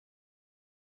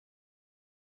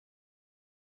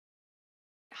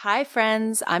Hi,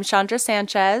 friends. I'm Chandra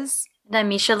Sanchez, And I'm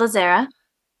Misha Lazera.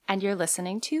 and you're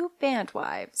listening to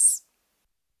Bandwives.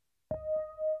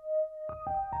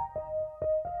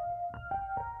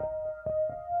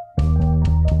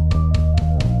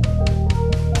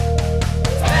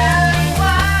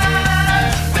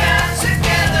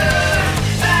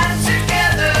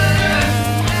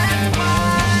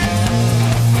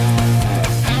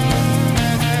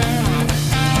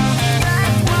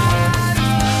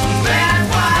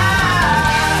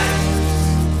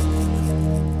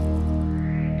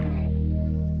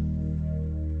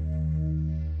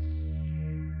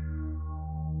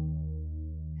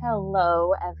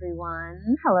 Hello,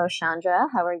 everyone. Hello, Chandra.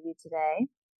 How are you today?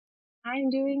 I'm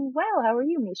doing well. How are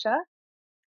you, Misha?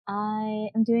 I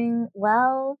am doing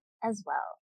well as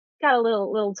well. Got a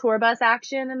little tour bus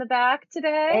action in the back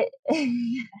today.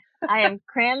 I am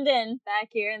crammed in back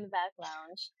here in the back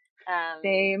lounge.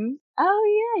 Same.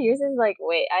 Oh yeah, yours is like.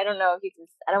 Wait, I don't know if you can.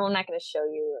 I'm not going to show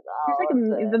you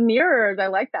There's all of the mirrors. I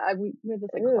like that. We have this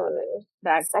closet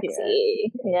back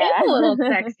sexy. here. Yeah, It's a little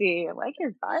sexy. I like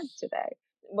your vibe today.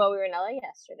 Well, we were in LA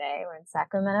yesterday. We're in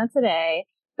Sacramento today.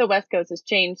 The West Coast has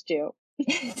changed too.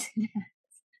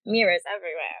 Mirrors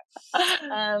everywhere.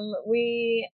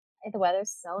 The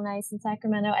weather's so nice in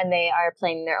Sacramento, and they are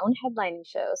playing their own headlining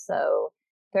show. So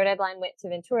Third Eye Blind went to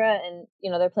Ventura, and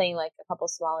they're playing like a couple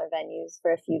smaller venues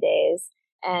for a few days.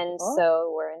 And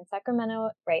so we're in Sacramento,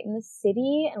 right in the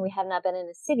city, and we have not been in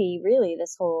the city really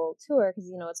this whole tour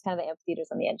because it's kind of the amphitheater's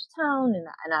on the edge of town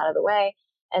and out of the way.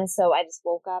 And so I just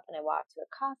woke up and I walked to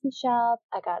a coffee shop.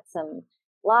 I got some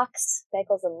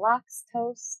bagels and lox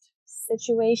toast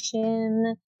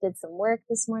situation. Did some work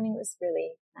this morning. It was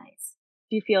really nice.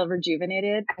 Do you feel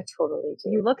rejuvenated? I totally do.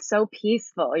 You look so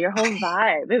peaceful. Your whole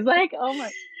vibe is like, oh my.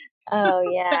 Oh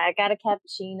yeah, I got a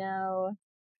cappuccino.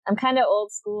 I'm kind of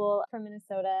old school from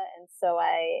Minnesota, and so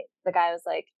the guy was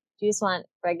like, "Do you just want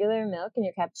regular milk in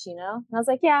your cappuccino?" And I was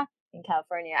like, "Yeah." In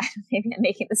California, maybe I'm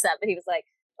making this up, but he was like,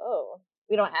 "Oh,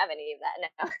 we don't have any of that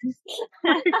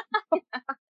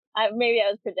now." Maybe I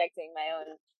was projecting my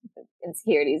own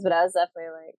insecurities, but I was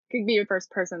definitely like, could be your first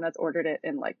person that's ordered it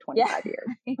in like 25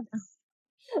 years.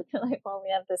 Like, well,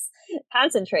 we have this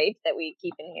concentrate that we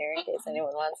keep in here in case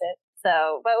anyone wants it.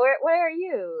 So, but where are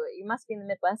you? You must be in the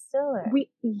Midwest still,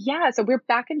 or? So we're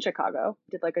back in Chicago.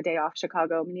 Did like a day off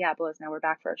Chicago, Minneapolis. Now we're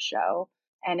back for a show,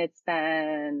 and it's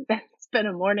been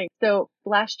a morning. So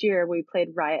last year we played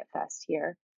Riot Fest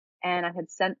here, and I had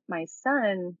sent my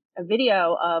son a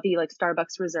video of the like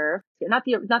Starbucks Reserve, not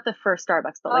the first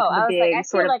Starbucks, but like the big I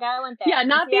sort feel of like I went there. yeah,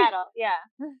 not Seattle. Yeah,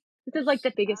 this is like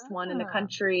the biggest one in the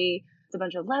country. It's a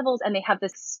bunch of levels, and they have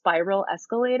this spiral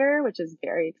escalator, which is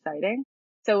very exciting.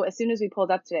 So as soon as we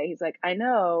pulled up today, he's like, I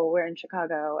know we're in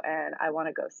Chicago and I want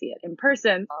to go see it in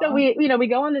person. So we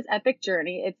go on this epic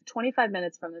journey. It's 25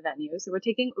 minutes from the venue. So we're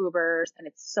taking Ubers and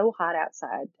it's so hot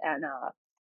outside. And,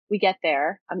 we get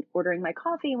there. I'm ordering my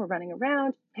coffee and we're running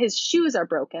around. His shoes are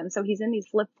broken. So he's in these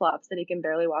flip flops that he can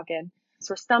barely walk in.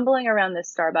 So we're stumbling around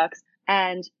this Starbucks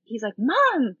and he's like,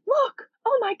 Mom, look,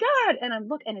 oh my God. And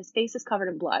and his face is covered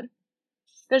in blood.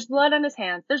 There's blood on his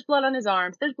hands. There's blood on his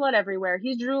arms. There's blood everywhere.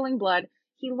 He's drooling blood.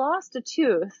 He lost a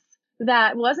tooth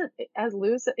that wasn't as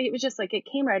loose. It was just like it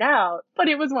came right out, but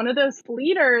it was one of those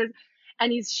bleeders.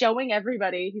 And he's showing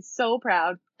everybody. He's so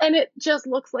proud. And it just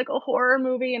looks like a horror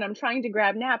movie. And I'm trying to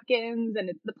grab napkins and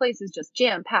the place is just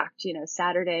jam packed,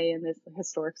 Saturday in this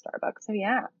historic Starbucks. So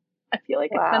yeah, I feel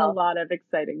like It's been a lot of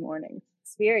exciting mornings.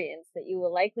 Experience that you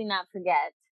will likely not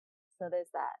forget. So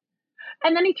there's that.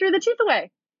 And then he threw the tooth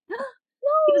away.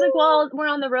 He was like, well, we're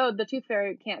on the road. The tooth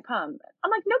fairy can't come.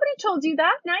 I'm like, nobody told you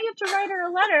that. Now you have to write her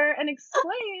a letter and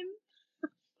explain.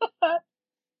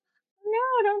 No,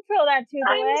 don't throw that tooth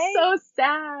away. I'm so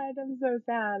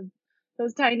sad.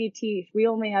 Those tiny teeth. We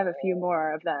only have a few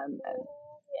more of them. And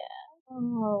yeah.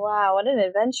 Oh, wow. What an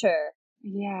adventure.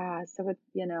 Yeah. So it's,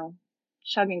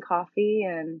 chugging coffee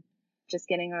and just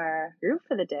getting our groove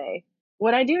for the day.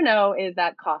 What I do know is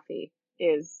that coffee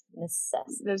is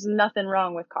necessity. There's nothing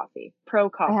wrong with coffee. Pro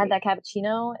coffee. I had that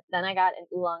cappuccino, then I got an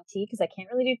oolong tea because I can't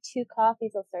really do 2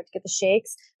 coffees. I'll start to get the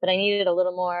shakes, but I needed a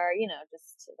little more,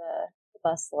 just the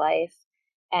bus life.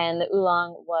 And the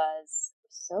oolong was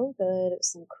so good. It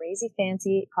was some crazy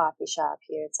fancy coffee shop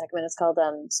here in Sacramento. It's called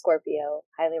Scorpio.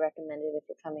 Highly recommended if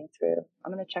you're coming through.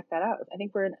 I'm gonna check that out. I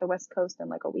think we're in the West Coast in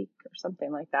like a week or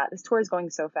something like that. This tour is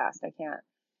going so fast, I can't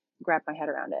wrap my head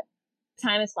around it.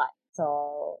 Time is flying. It's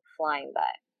all flying by.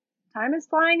 Time is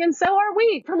flying, and so are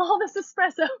we from all this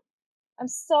espresso. I'm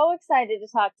so excited to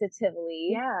talk to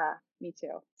Tivoli. Yeah, me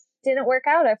too. didn't work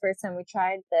out our first time we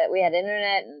tried that. We had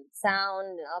internet and sound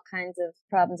and all kinds of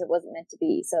problems. It wasn't meant to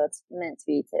be. So it's meant to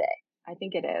be today. I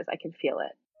think it is. I can feel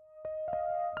it.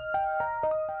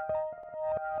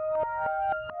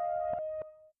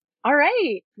 All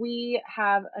right. We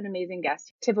have an amazing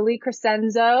guest, Tivoli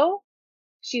Crescenzo.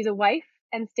 She's a wife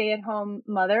and stay-at-home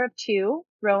mother of 2,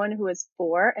 Rowan, who is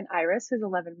 4, and Iris, who's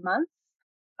 11 months,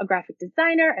 a graphic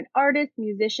designer, an artist,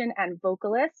 musician, and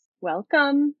vocalist.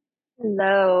 Welcome.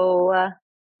 Hello.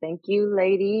 Thank you,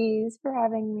 ladies, for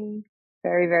having me.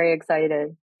 Very, very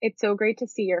excited. It's so great to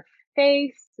see your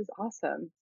face. This is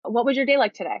awesome. What was your day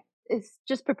like today? It's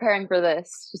just preparing for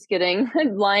this, just getting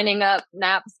lining up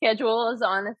nap schedules,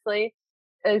 honestly.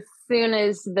 As soon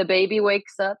as the baby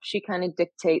wakes up, she kind of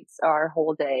dictates our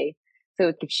whole day. So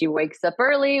if she wakes up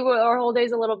early, our whole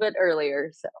day's a little bit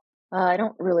earlier. So I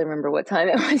don't really remember what time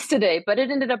it was today, but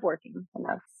it ended up working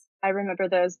enough. I remember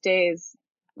those days.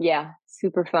 Yeah,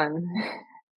 super fun.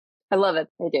 I love it.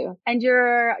 I do. And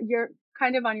you're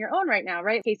kind of on your own right now,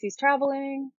 right? Casey's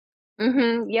traveling.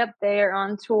 Yep, they are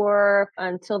on tour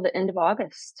until the end of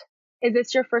August. Is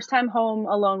this your first time home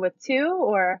alone with 2,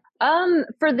 or?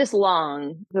 For this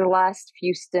long. The last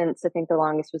few stints, I think the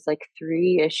longest was like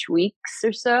 3-ish weeks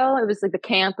or so. It was like the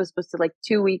camp was supposed to like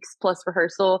 2 weeks plus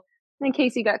rehearsal. And then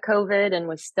Casey got COVID and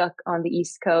was stuck on the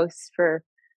East Coast for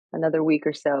another week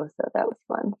or so. So that was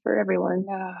fun for everyone.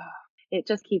 No, it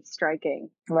just keeps striking.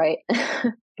 Right.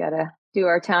 Gotta do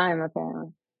our time,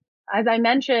 apparently. As I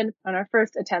mentioned on our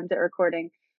first attempt at recording,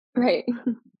 right,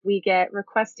 we get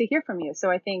requests to hear from you. So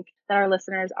I think that our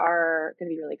listeners are going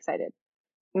to be really excited.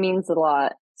 It means a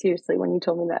lot. Seriously, when you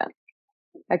told me that,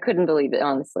 I couldn't believe it,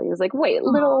 honestly. It was like, wait,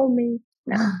 little old me.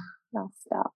 No,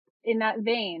 stop. In that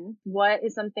vein, what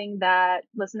is something that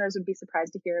listeners would be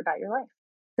surprised to hear about your life?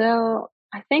 So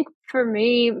I think for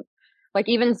me, like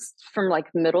even from like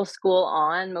middle school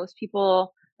on, most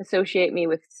people associate me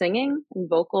with singing and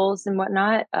vocals and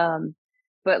whatnot.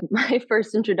 But my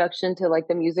first introduction to like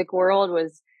the music world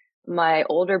was my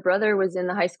older brother was in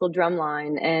the high school drum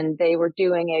line, and they were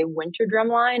doing a winter drum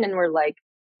line, and we're like,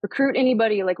 recruit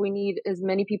anybody. Like, we need as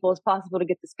many people as possible to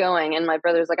get this going. And my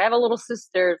brother's like, I have a little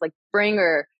sister, like bring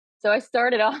her. So I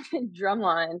started off in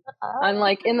drumline. I'm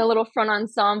like in the little front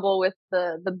ensemble with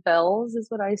the bells is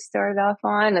what I started off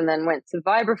on, and then went to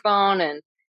vibraphone and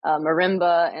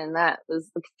marimba, and that was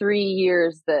like 3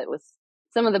 years. That was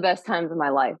some of the best times of my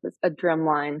life. Was the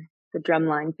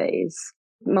drumline phase.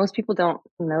 Most people don't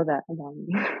know that about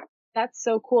me. That's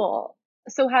so cool.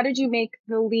 So how did you make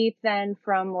the leap then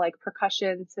from like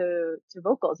percussion to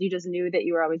vocals? You just knew that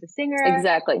you were always a singer?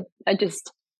 Exactly. It's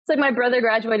like my brother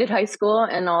graduated high school,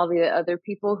 and all the other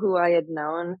people who I had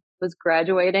known was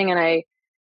graduating, and I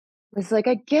was like,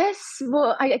 I guess,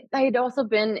 well, I had also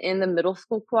been in the middle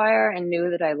school choir and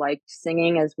knew that I liked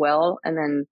singing as well. And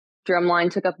then drumline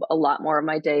took up a lot more of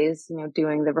my days,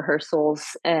 doing the rehearsals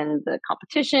and the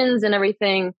competitions and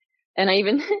everything. And I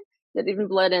even, it even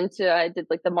bled into, I did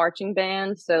like the marching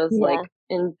band. So it was like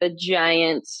in the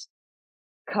giant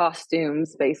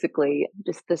costumes, basically,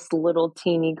 just this little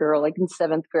teeny girl, like in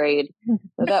 7th grade.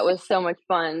 So that was so much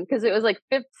fun because it was like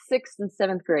 5th, 6th, and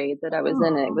 7th grade that I was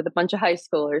in it with a bunch of high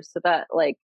schoolers. So that,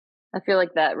 like, I feel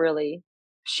like that really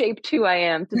shaped who I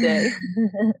am today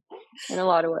in a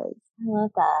lot of ways. I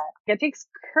love that. It takes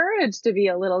courage to be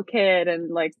a little kid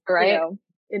and like,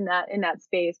 in that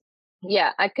space.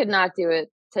 Yeah, I could not do it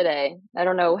today. I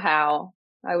don't know how.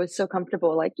 I was so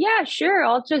comfortable, like, yeah, sure,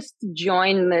 I'll just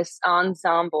join this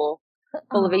ensemble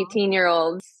full of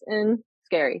 18-year-olds, and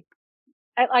scary.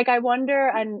 I wonder,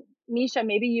 and Misha,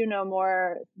 maybe you know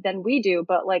more than we do,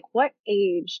 but like, what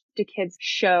age do kids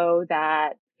show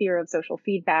that fear of social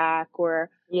feedback or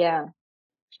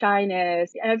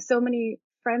shyness? I have so many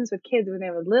friends with kids when they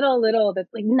were little that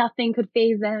like nothing could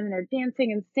faze them, and they're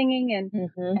dancing and singing,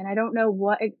 and I don't know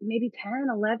what, maybe 10,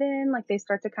 11, like they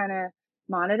start to kind of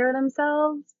monitor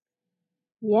themselves.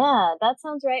 Yeah, that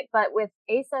sounds right. But with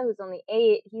Asa, who's only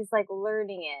 8, he's like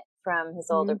learning it from his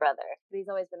older brother. He's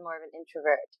always been more of an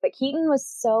introvert. But Keaton was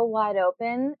so wide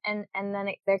open, and then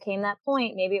there came that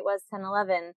point, maybe it was 10,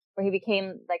 11, where he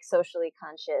became like socially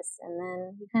conscious, and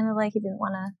then he kind of like, he didn't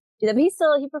want to do that.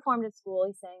 But he performed at school,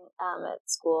 he sang at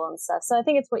school and stuff. So I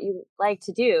think it's what you like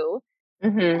to do,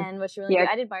 and what you really do.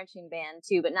 I did marching band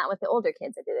too, but not with the older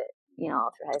kids. I did it,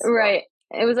 all through high school. Right.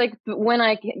 It was like when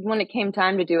it came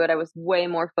time to do it, I was way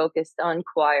more focused on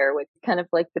choir with kind of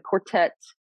like the quartet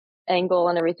angle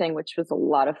and everything, which was a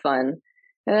lot of fun.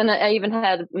 And then I even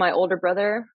had my older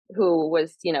brother who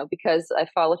was, because I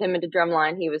followed him into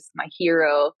drumline. He was my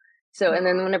hero. So, and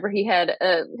then whenever he had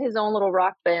his own little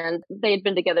rock band, they had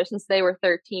been together since they were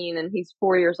 13, and he's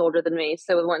 4 years older than me.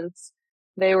 So once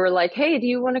they were like, "Hey, do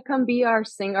you want to come be our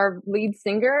lead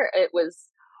singer?" It was,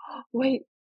 wait,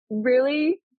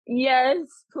 really? Yes,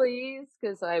 please,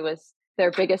 because I was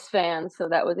their biggest fan. So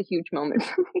that was a huge moment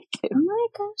for me too. Oh my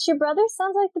gosh, your brother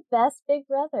sounds like the best big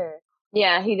brother.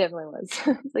 Yeah, he definitely was.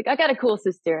 It's like, I got a cool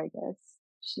sister, I guess.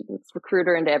 She's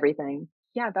recruiter into everything.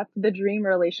 Yeah, that's the dream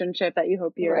relationship that you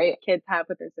hope your kids have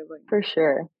with their siblings. For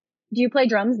sure. Do you play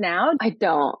drums now? I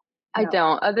don't. I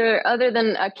don't. Other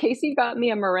than Casey got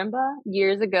me a marimba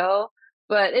years ago,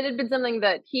 but it had been something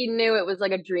that he knew it was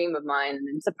like a dream of mine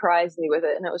and surprised me with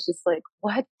it. And it was just like,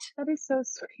 what? That is so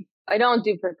sweet. I don't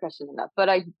do percussion enough, but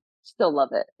I still love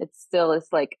it. It's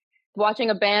like watching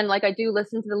a band. Like, I do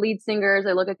listen to the lead singers.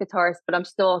 I look at guitarists, but I'm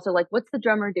still also like, what's the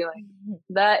drummer doing?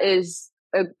 That is,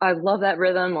 I love that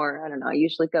rhythm, or I don't know. I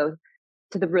usually go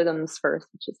to the rhythms first,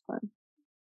 which is fun.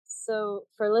 So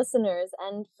for listeners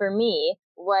and for me,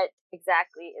 what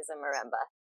exactly is a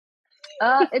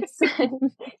marimba? It's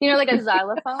like a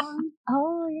xylophone.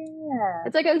 Oh yeah.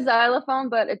 It's like a xylophone,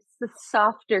 but it's the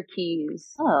softer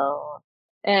keys. Oh.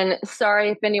 And sorry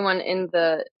if anyone in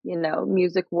the,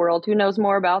 music world who knows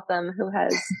more about them, who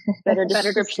has better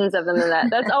descriptions of them than that.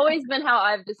 That's always been how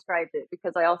I've described it,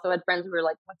 because I also had friends who were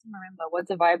like, what's a marimba? What's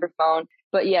a vibraphone?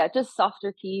 But yeah, just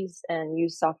softer keys and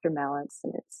use softer mallets,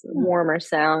 and it's a warmer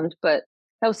sound. But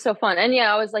that was so fun. And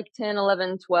yeah, I was like 10,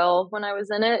 11, 12 when I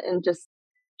was in it, and just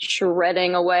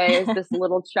shredding away as this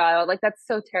little child. Like, that's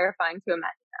so terrifying to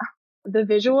imagine. The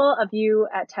visual of you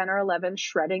at 10 or 11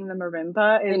 shredding the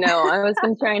marimba is... I was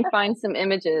going to try and find some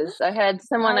images. I had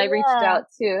someone I reached out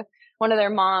to, one of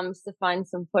their moms, to find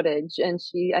some footage, and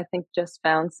she, I think, just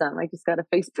found some. I just got a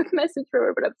Facebook message from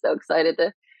her, but I'm so excited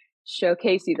to show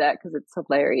Casey that, because it's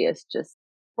hilarious. Just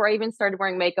before I even started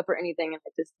wearing makeup or anything, and I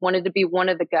just wanted to be one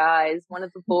of the guys, one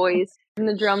of the boys in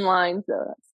the drum line. So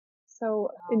that's so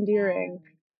endearing.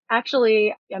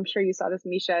 Actually, I'm sure you saw this,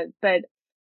 Misha, but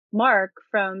Mark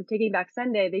from Taking Back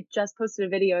Sunday, they just posted a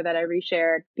video that I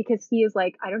reshared, because he is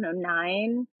like, I don't know,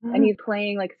 9, and he's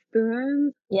playing like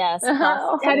spoons. Yes.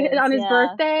 On his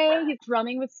birthday, he's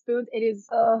drumming with spoons. It is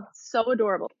so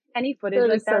adorable. Any footage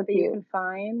like that that you can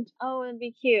find? Oh, it'd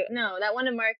be cute. No, that one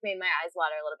of Mark made my eyes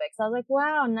water a little bit, because I was like,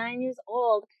 wow, 9 years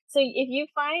old. So if you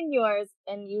find yours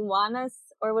and you want us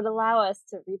or would allow us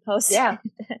to repost it.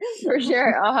 For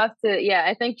sure. I'll have to. Yeah,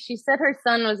 I think she said her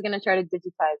son was going to try to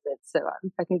digitize it. So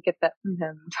if I can get that from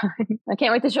him. I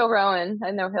can't wait to show Rowan.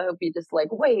 I know he'll be just like,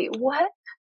 wait, what?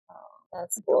 Oh,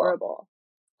 that's adorable.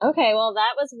 Okay, well,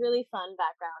 that was really fun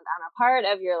background on a part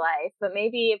of your life, but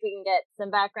maybe if we can get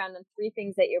some background on 3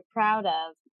 things that you're proud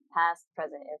of, past,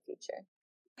 present, and future.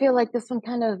 I feel like this one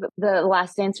kind of, the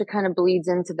last answer kind of bleeds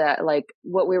into that, like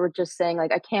what we were just saying.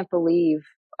 Like, I can't believe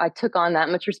I took on that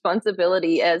much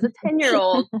responsibility as a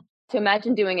 10-year-old. To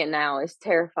imagine doing it now is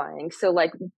terrifying. So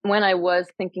like, when I was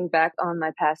thinking back on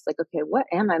my past, like, okay, what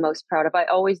am I most proud of? I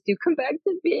always do come back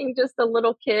to being just a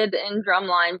little kid in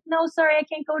drumline. No, sorry, I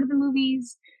can't go to the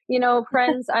movies.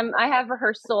 Friends, I have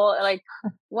rehearsal. Like,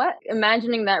 what?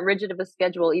 Imagining that rigid of a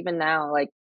schedule, even now, like,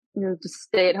 just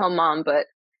stay at home mom, but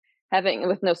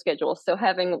with no schedule. So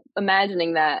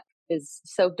imagining that is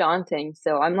so daunting.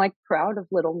 So I'm like proud of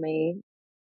little me.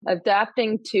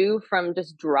 Adapting too, from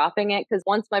just dropping it, because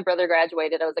once my brother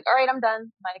graduated, I was like, all right, I'm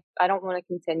done. I don't want to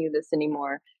continue this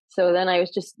anymore. So then I was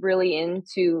just really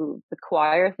into the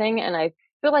choir thing, and I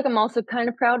feel like I'm also kind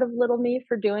of proud of little me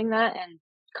for doing that, and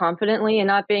confidently, and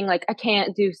not being like, I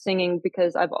can't do singing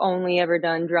because I've only ever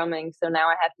done drumming, so now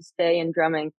I have to stay in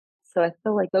drumming. So I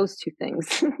feel like those 2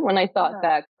 things, when I thought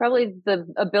back, probably the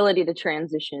ability to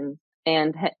transition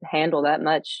and handle that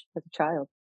much as a child.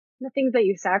 The things that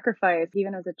you sacrifice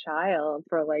even as a child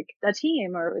for like a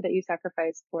team, or that you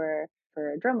sacrifice for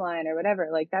a drumline or whatever,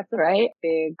 like that's a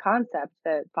big concept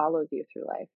that follows you through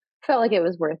life. Felt like it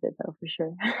was worth it though, for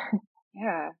sure.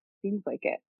 Yeah, seems like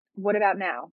it. What about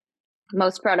now?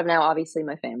 Most proud of now, obviously,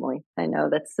 my family. I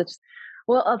know that's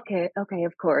okay,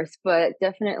 of course, but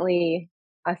definitely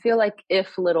I feel like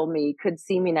if little me could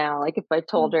see me now, like if I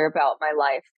told her about my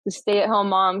life, the stay-at-home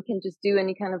mom can just do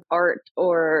any kind of art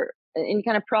or any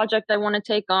kind of project I want to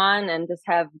take on, and just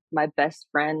have my best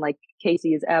friend. Like,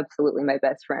 Casey is absolutely my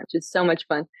best friend. It's so much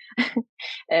fun.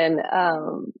 And I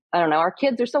don't know, our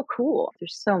kids are so cool. They're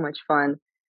so much fun.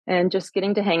 And just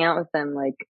getting to hang out with them,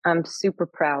 like, I'm super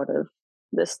proud of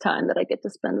this time that I get to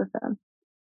spend with them.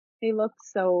 They look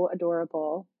so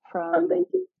adorable from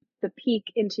the peek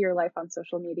into your life on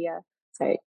social media.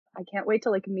 Right. I can't wait to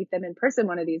like meet them in person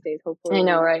one of these days, hopefully. I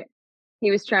know, right?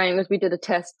 We did a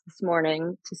test this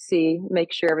morning to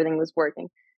make sure everything was working.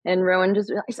 And Rowan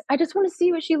I just want to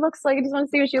see what she looks like. I just want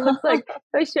to see what she looks like.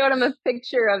 So I showed him a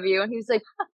picture of you, and he was like,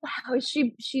 wow,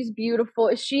 she's beautiful.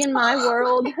 Is she in my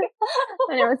world?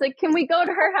 And I was like, can we go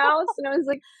to her house? And I was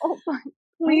like, oh,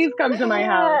 Please come to my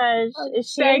house.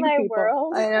 Is she in my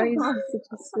world? I know, he's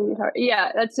such a sweetheart.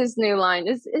 Yeah, that's his new line.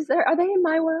 Are they in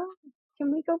my world?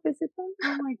 Can we go visit them?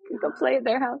 Oh my God. Go play at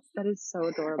their house. That is so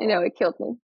adorable. I know, it killed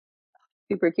me.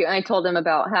 Super cute. And I told him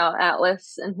about how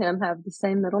Atlas and him have the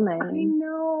same middle name. I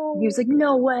know. He was like,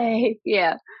 no way.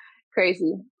 Yeah,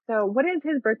 crazy. So what is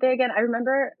his birthday again? I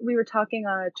remember we were talking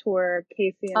on a tour,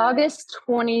 Casey and August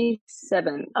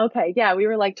 27th. Okay, yeah, we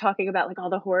were like talking about like all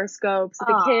the horoscopes of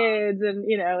the kids, and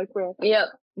like we're. Yep,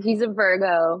 he's a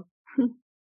Virgo.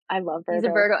 I love Virgo. He's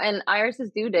a Virgo, and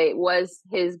Iris's due date was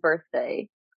his birthday.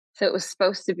 So it was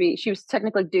supposed to be, she was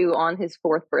technically due on his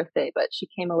 4th birthday, but she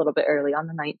came a little bit early on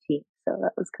the 19th. So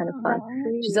that was kind of fun.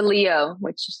 She's a Leo,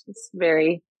 which is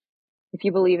very, if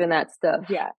you believe in that stuff.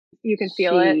 Yeah, you can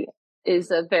feel it.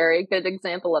 Is a very good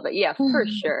example of it. Yeah, for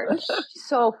sure. She's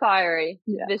so fiery,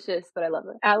 vicious, but I love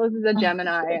her. Atlas is a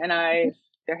Gemini, and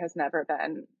there has never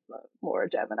been more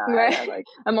Gemini. Right. Like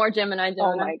a more Gemini.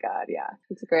 Oh my God, yeah.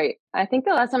 It's great. I think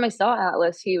the last time I saw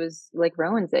Atlas, he was like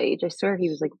Rowan's age. I swear he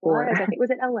was like 4. I think, was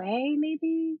it LA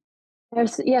maybe?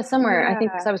 Somewhere. Yeah. I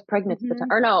think because I was pregnant at the time.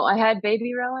 Or no, I had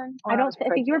baby Rowan. I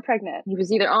think you were pregnant. He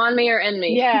was either on me or in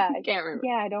me. Yeah. I can't remember.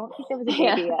 Yeah, I don't think there was a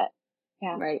baby yet.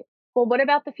 Yeah. Right. Well, what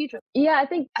about the future? Yeah, I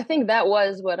think that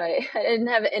was what I didn't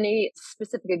have any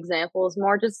specific examples,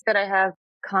 more just that I have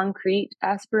concrete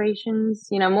aspirations,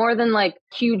 more than like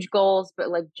huge goals, but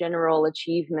like general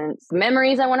achievements,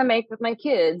 memories I want to make with my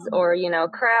kids, or,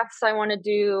 crafts I want to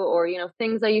do, or,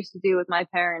 things I used to do with my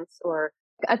parents. Or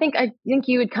I think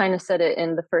you had kind of said it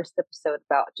in the first episode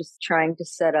about just trying to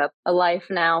set up a life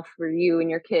now for you and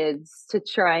your kids to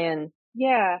try and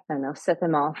I don't know, set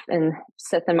them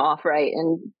off right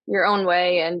in your own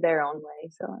way and their own way.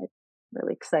 So I'm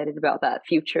really excited about that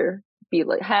future.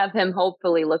 Have him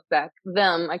hopefully look back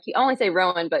them. I only say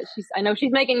Rowan, but I know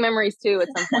she's making memories too at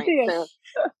some point soon.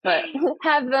 But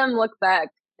have them look back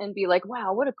and be like,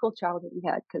 wow, what a cool childhood we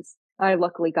had, because I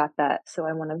luckily got that. So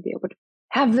I want to be able to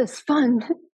have this fun,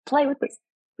 play with this.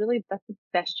 Really, that's the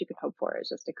best you could hope for, is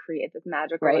just to create this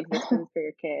magical existence for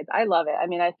your kids. I love it. I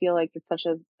mean, I feel like it's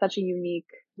such a unique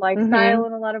lifestyle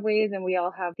in a lot of ways, and we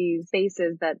all have these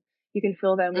spaces that you can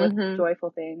fill them with joyful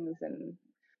things. And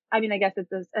I mean, I guess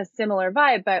it's a similar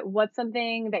vibe, but what's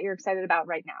something that you're excited about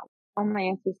right now? All my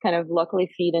answers kind of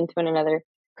luckily feed into one another,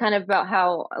 kind of about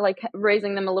how like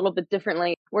raising them a little bit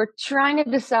differently. We're trying to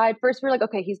decide. First, we're like,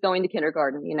 okay, he's going to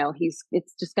kindergarten,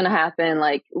 it's just going to happen.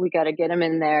 Like, we got to get him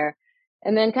in there.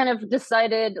 And then kind of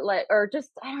decided I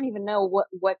don't even know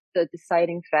what the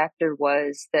deciding factor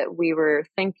was, that we were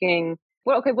thinking,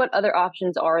 what other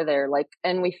options are there? Like,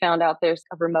 and we found out there's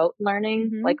a remote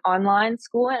learning, like online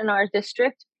school in our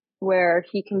district, where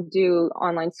he can do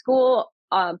online school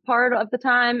part of the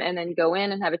time and then go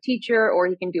in and have a teacher, or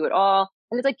he can do it all.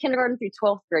 And it's like kindergarten through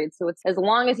 12th grade. So it's as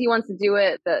long as he wants to do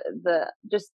it, the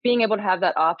just being able to have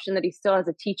that option that he still has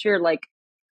a teacher. Like,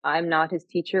 I'm not his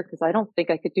teacher because I don't think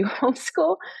I could do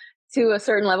homeschool to a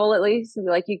certain level, at least.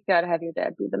 Like, you got to have your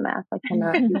dad do the math. I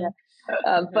cannot do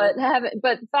that. But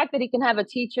the fact that he can have a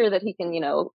teacher that he can,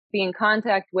 be in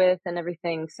contact with and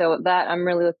everything. So that I'm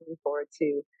really looking forward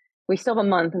to. We still have a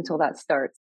month until that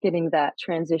starts, getting that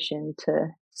transition to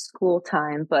school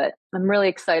time. But I'm really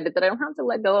excited that I don't have to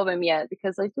let go of him yet,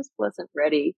 because I just wasn't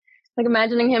ready. Like,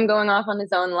 imagining him going off on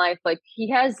his own life. Like,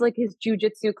 he has like his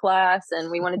jujitsu class,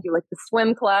 and we want to do like the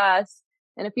swim class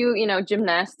and a few,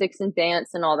 gymnastics and dance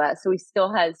and all that. So he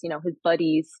still has, his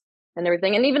buddies and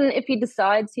everything. And even if he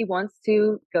decides he wants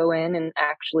to go in and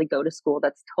actually go to school,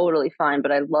 that's totally fine.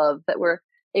 But I love that we're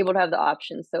able to have the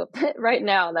option. So right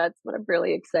now, that's what I'm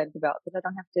really excited about, because I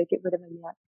don't have to get rid of him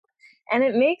yet. And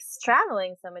it makes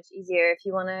traveling so much easier. If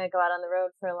you want to go out on the road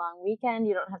for a long weekend,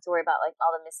 you don't have to worry about like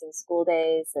all the missing school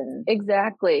days. And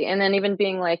exactly. And then even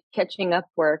being like catching up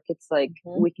work, it's like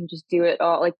we can just do it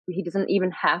all. Like, he doesn't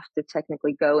even have to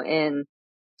technically go in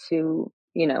to,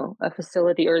 a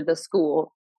facility or the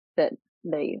school that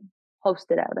they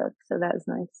hosted out of. So that is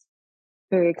nice.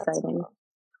 Very exciting. Cool.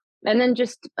 And then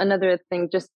just another thing,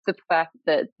 just the fact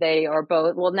that they are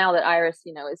both, well, now that Iris,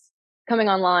 is coming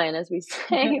online, as we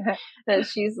say, that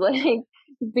she's like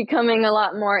becoming a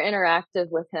lot more interactive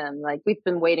with him. Like, we've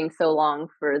been waiting so long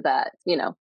for that.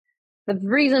 The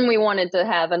reason we wanted to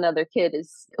have another kid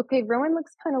is, okay, Rowan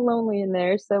looks kind of lonely in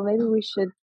there, so maybe we should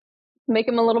make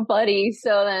him a little buddy.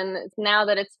 So then now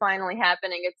that it's finally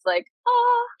happening, it's like,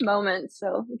 moment.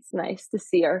 So it's nice to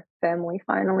see our family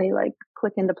finally like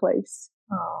click into place.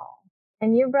 Oh,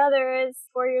 And your brother is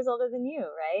 4 years older than you,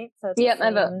 right? So it's Yep,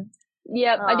 the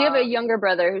same. I do have a younger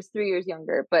brother who's 3 years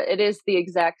younger, but it is the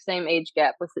exact same age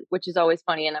gap, which is always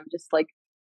funny. And I'm just like,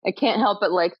 I can't help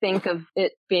but like think of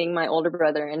it being my older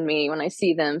brother and me when I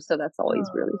see them. So that's always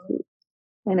really sweet.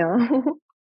 I know.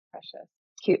 Precious.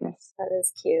 Cuteness. That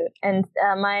is cute. And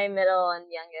my middle and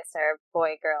youngest are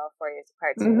boy, girl, 4 years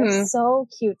apart. So they're so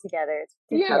cute together. It's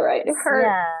ridiculous. Yeah, right. It hurts.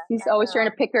 Yeah, He's always trying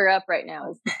to pick her up right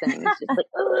now is the thing. It's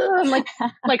just like,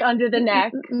 I'm like under the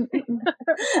neck.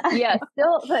 Yeah,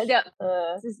 still, yeah.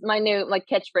 This is my new like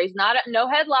catchphrase. No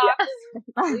headlocks,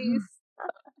 please.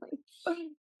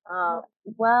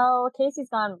 Well, Casey's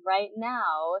gone right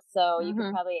now, so you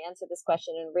can probably answer this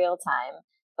question in real time.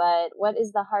 But what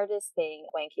is the hardest thing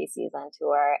when Casey is on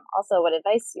tour? Also, what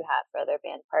advice do you have for other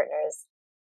band partners?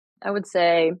 I would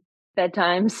say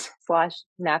bedtimes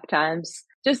 / nap times.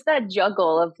 Just that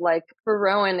juggle of like, for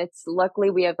Rowan, it's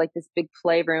luckily we have like this big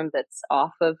playroom that's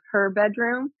off of her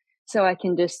bedroom. So I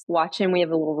can just watch him. We have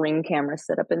a little Ring camera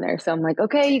set up in there. So I'm like,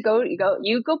 okay, you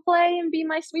go play and be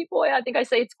my sweet boy. I think I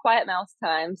say it's quiet mouse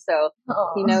time. So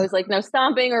he knows like no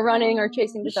stomping or running or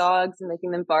chasing the dogs and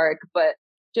making them bark. But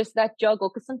just that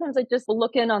juggle, because sometimes I just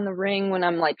look in on the Ring when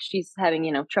I'm like, she's having,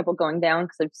 trouble going down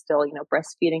because I'm still,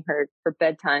 breastfeeding her for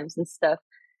bedtimes and stuff.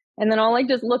 And then I'll like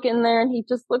just look in there and he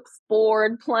just looks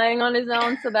bored playing on his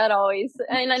own. So that always,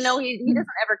 and I know he doesn't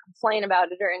ever complain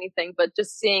about it or anything, but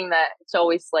just seeing that, it's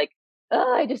always like,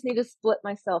 I just need to split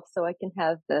myself so I can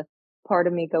have the part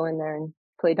of me go in there and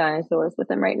play dinosaurs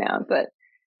with him right now. But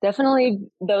definitely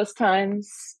those times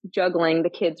juggling the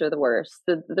kids are the worst.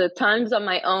 The times on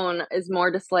my own is more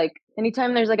just like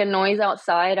anytime there's like a noise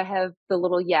outside, I have the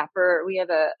little yapper. We have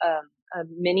a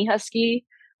mini husky,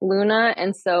 Luna,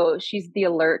 and so she's the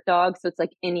alert dog. So it's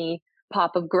like any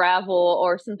pop of gravel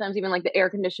or sometimes even like the air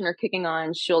conditioner kicking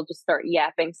on, she'll just start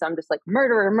yapping. So I'm just like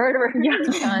murderer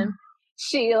every time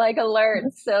she like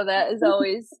alerts. So that is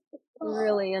always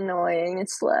really annoying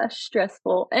 /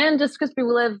 stressful. And just because we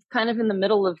live kind of in the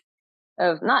middle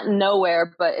of not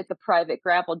nowhere, but it's a private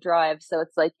gravel drive. So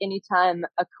it's like anytime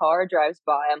a car drives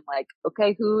by, I'm like,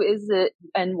 okay, who is it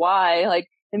and why? Like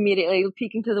immediately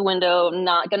peeking to the window,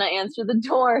 not gonna answer the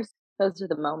doors. Those are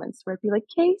the moments where I'd be like,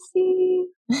 Casey,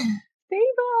 save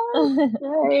us.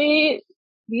 Right.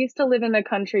 We used to live in the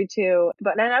country too,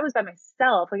 but then I was by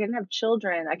myself. Like I didn't have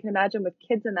children. I can imagine with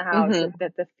kids in the house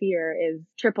that the fear is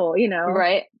triple,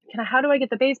 Right. How do I get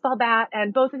the baseball bat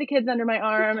and both of the kids under my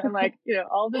arm and like,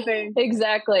 all the things.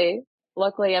 Exactly.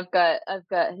 Luckily I've got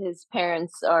his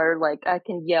parents are like, I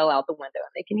can yell out the window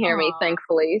and they can hear me,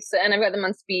 thankfully. So, and I've got them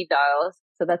on speed dials.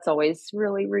 So that's always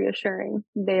really reassuring.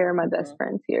 They are my best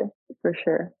friends here for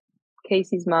sure.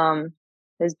 Casey's mom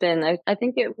has been, I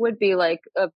think it would be like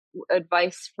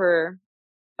advice for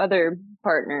other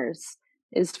partners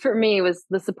is for me was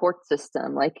the support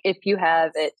system. Like if you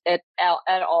have it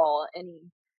at all, any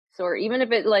sort, even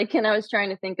if it like, and I was trying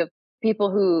to think of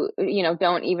people who,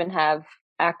 don't even have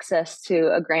access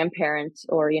to a grandparent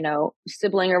or,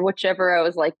 sibling or whichever. I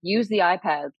was like, use the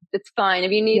iPad. It's fine.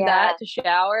 If you need that to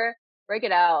shower, break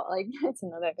it out. Like that's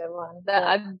another good one. That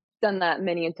I've done that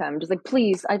many a time. Just like,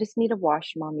 please, I just need to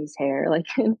wash mommy's hair. Like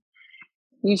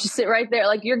you just sit right there.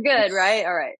 Like you're good, right?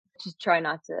 All right. Just try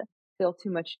not to feel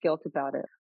too much guilt about it.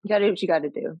 You gotta do what you gotta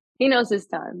do. He knows his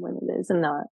time when it is and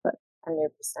not, but 100%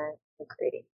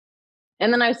 agree.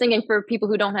 And then I was thinking for people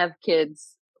who don't have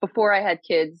kids, before I had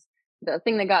kids, the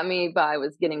thing that got me by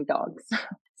was getting dogs.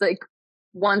 It's like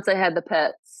once I had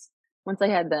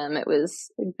them, it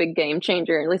was a big game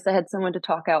changer. At least I had someone to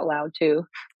talk out loud to.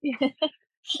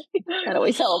 That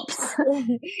always helps.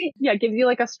 Yeah, it gives you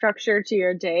like a structure to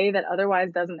your day that otherwise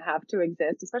doesn't have to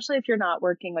exist, especially if you're not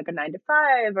working like a 9 to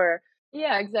 5 or.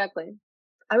 Yeah, exactly.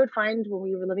 I would find when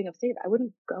we were living upstate, I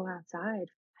wouldn't go outside.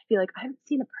 I'd be like, I haven't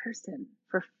seen a person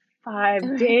for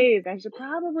 5 days. I should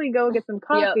probably go get some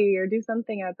coffee or do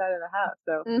something outside of the house.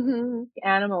 So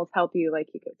animals help you, like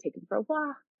you could take them for a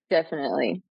walk.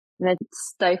 Definitely. And it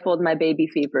stifled my baby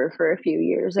fever for a few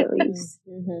years at least.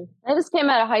 I just came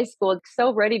out of high school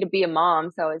so ready to be a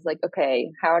mom. So I was like,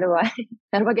 okay, how do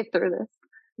I get through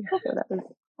this? So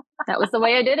that was the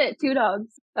way I did it. 2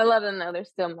 dogs. I love them though. They're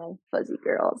still my fuzzy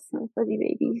girls, my fuzzy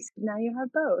babies. Now you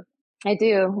have both. I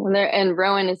do. And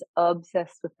Rowan is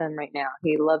obsessed with them right now.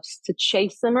 He loves to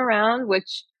chase them around,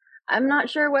 which I'm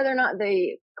not sure whether or not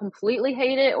they completely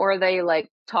hate it or they like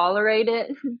tolerate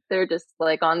it. They're just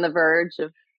like on the verge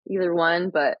of either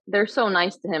one, but they're so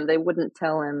nice to him. They wouldn't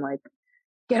tell him like,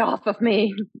 get off of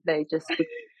me. They just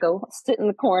go sit in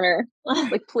the corner.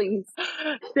 Like, please.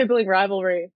 Sibling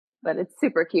rivalry. But it's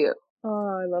super cute.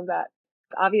 Oh, I love that.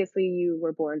 Obviously, you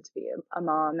were born to be a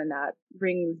mom, and that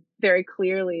rings very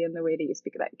clearly in the way that you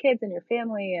speak about your kids and your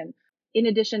family. And in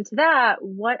addition to that,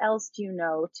 what else do you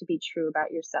know to be true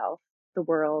about yourself, the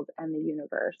world, and the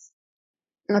universe?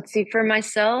 Let's see, for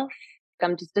myself,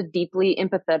 I'm just a deeply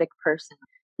empathetic person.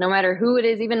 No matter who it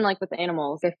is, even like with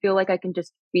animals, I feel like I can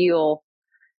just feel,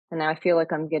 and I feel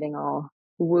like I'm getting all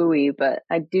wooey, but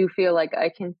I do feel like I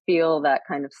can feel that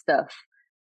kind of stuff.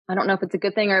 I don't know if it's a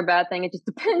good thing or a bad thing. It just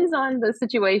depends on the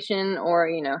situation or,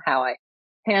 how I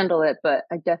handle it. But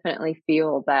I definitely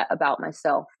feel that about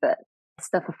myself, that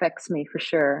stuff affects me for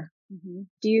sure. Mm-hmm.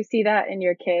 Do you see that in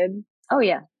your kids? Oh,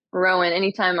 yeah. Rowan,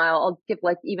 anytime I'll give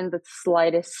like even the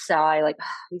slightest sigh, like,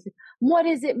 he's like, what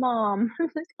is it, Mom? I'm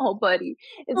like, oh, buddy,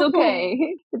 it's okay.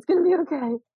 It's going to be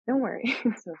okay. Don't worry.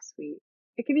 So sweet.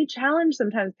 It can be challenged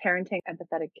sometimes parenting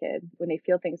empathetic kids when they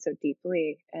feel things so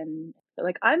deeply and they're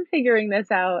like, I'm figuring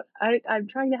this out. I'm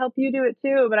trying to help you do it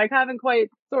too, but I haven't quite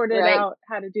sorted out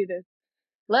how to do this.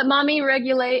 Let mommy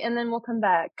regulate and then we'll come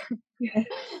back.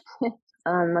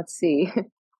 Let's see. I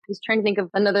was trying to think of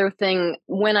another thing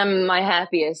when I'm my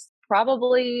happiest,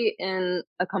 probably in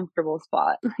a comfortable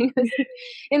spot,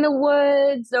 in the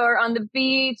woods or on the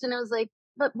beach. And I was like,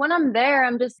 but when I'm there, I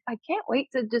can't wait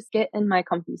to just get in my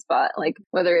comfy spot. Like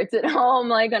whether it's at home,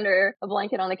 like under a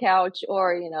blanket on the couch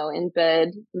or, in bed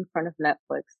in front of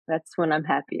Netflix. That's when I'm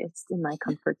happiest, in my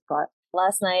comfort spot.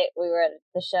 Last night we were at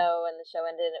the show and the show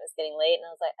ended and it was getting late and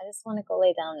I was like, I just want to go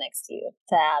lay down next to you,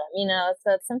 to Adam,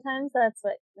 so sometimes that's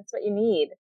what you need.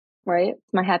 Right?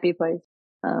 It's my happy place.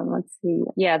 Let's see.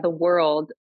 Yeah, the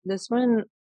world. This one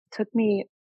took me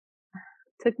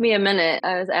a minute.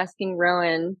 I was asking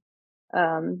Rowan,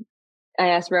 I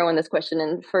asked Rowan this question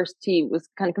and first he was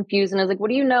kind of confused and I was like, what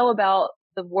do you know about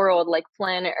the world, like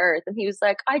planet Earth? And he was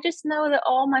like, I just know that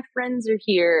all my friends are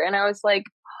here. And I was like,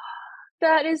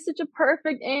 that is such a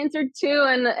perfect answer too.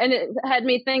 And it had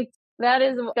me think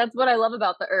that's what I love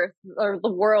about the earth or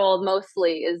the world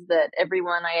mostly, is that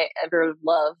everyone I ever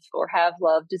love or have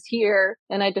loved is here.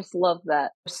 And I just love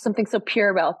that. There's something so pure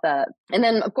about that. And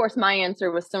then of course my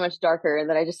answer was so much darker,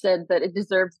 that I just said that it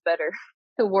deserves better.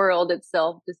 The world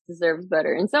itself just deserves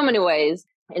better in so many ways.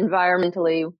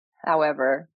 Environmentally,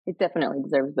 however, it definitely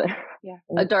deserves better. Yeah.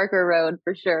 A darker road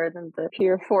for sure than the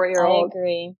pure 4-year-old. I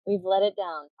agree. We've let it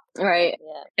down. Right.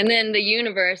 Yeah. And then the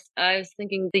universe, I was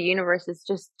thinking the universe is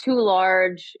just too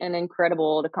large and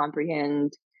incredible to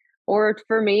comprehend, or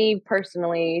for me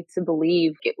personally to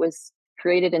believe it was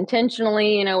created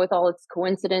intentionally, with all its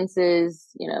coincidences,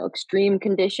 extreme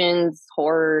conditions,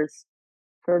 horrors.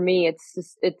 For me,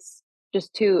 there's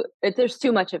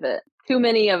too much of it, too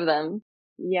many of them.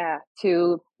 Yeah.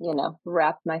 To,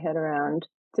 wrap my head around,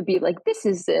 to be like, this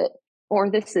is it, or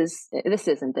this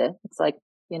isn't it. It's like,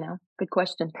 good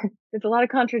question. There's a lot of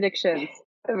contradictions.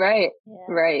 Right. Yeah.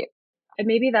 Right. And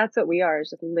maybe that's what we are, is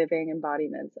just living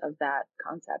embodiments of that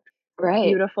concept. Right.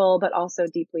 Beautiful, but also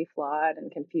deeply flawed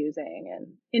and confusing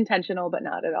and intentional, but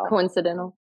not at all.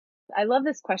 Coincidental. I love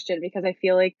this question because I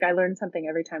feel like I learn something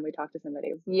every time we talk to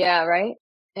somebody. Yeah, right?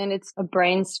 And it's a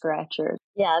brain scratcher.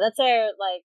 Yeah, that's our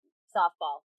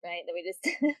softball, right? That we just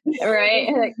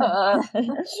right.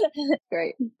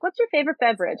 Great. What's your favorite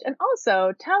beverage? And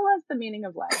also tell us the meaning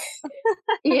of life.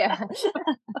 Yeah.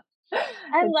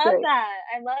 I love that.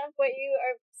 I love what you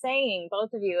are saying,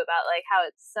 both of you, about how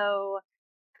it's so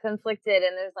conflicted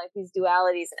and there's these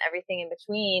dualities and everything in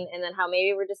between, and then how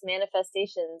maybe we're just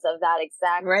manifestations of that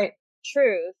exact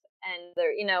truth, and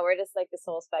we're just this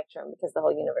whole spectrum because the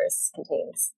whole universe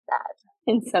contains that.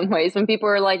 In some ways, when people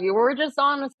are like, you were just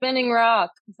on a spinning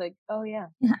rock, it's like, oh yeah.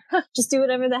 Just do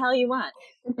whatever the hell you want.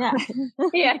 Yeah.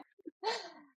 Yeah.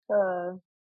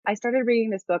 I started reading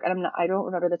this book and I don't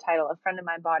remember the title. A friend of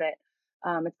mine bought it.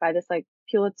 It's by this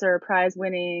Pulitzer Prize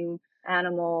winning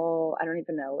animal. I don't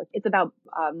even know. It's about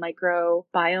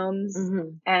microbiomes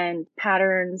and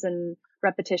patterns and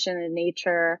repetition in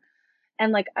nature.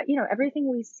 And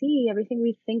everything we see, everything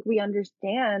we think we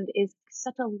understand is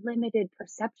such a limited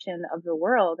perception of the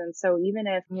world. And so even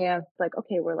if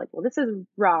okay, we're well, this is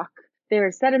rock,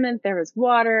 there's sediment, there is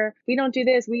water. We don't do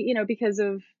this. Because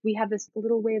we have this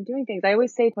little way of doing things. I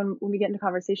always say when we get into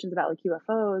conversations about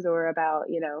UFOs or about,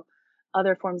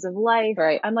 other forms of life,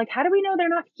 I'm like, how do we know they're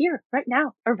not here right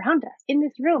now around us in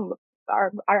this room?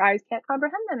 Our eyes can't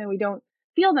comprehend them and we don't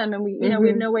feel them, and we we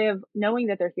have no way of knowing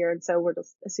that they're here, and so we're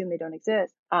just assume they don't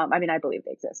exist. I mean, I believe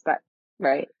they exist, but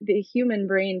the human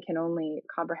brain can only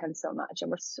comprehend so much, and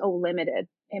we're so limited.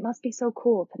 It must be so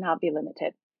cool to not be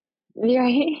limited.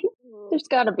 Right. There's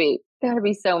gotta be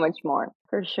so much more,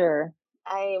 for sure.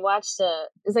 I watched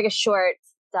it's a short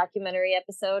documentary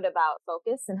episode about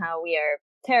focus and how we are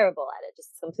terrible at it, just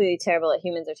completely terrible at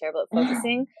humans are terrible at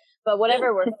focusing. But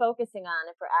whatever we're focusing on,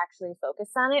 if we're actually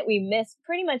focused on it, we miss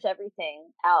pretty much everything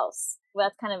else. Well,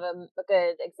 that's kind of a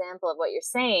good example of what you're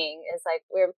saying is like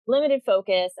we're limited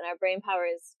focus and our brain power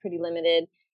is pretty limited.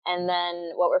 And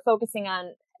then what we're focusing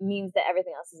on means that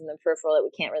everything else is in the peripheral that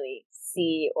we can't really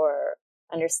see or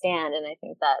understand. And I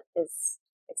think that is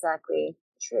exactly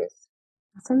the truth.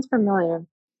 That sounds familiar.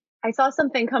 I saw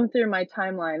something come through my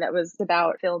timeline that was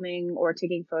about filming or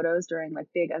taking photos during like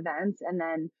big events, and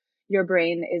then your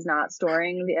brain is not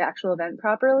storing the actual event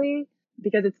properly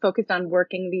because it's focused on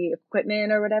working the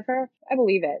equipment or whatever. I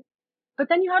believe it. But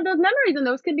then you have those memories, and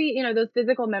those can be, those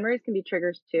physical memories can be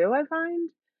triggers too, I find.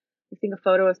 I think a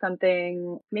photo of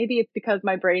something, maybe it's because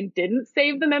my brain didn't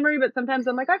save the memory, but sometimes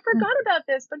I'm like, I forgot about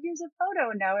this, but here's a photo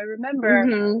and now I remember.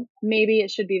 Mm-hmm. Maybe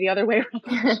it should be the other way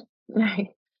around. Right.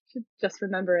 Should just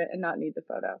remember it and not need the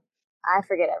photo. I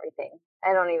forget everything.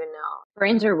 I don't even know.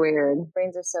 Brains are weird.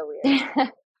 Brains are so weird.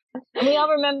 And we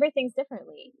all remember things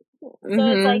differently. So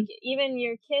it's like even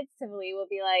your kids, Tivoli, will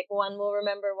be like, one will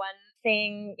remember one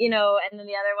thing, and then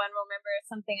the other one will remember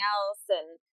something else.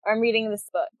 Or I'm reading this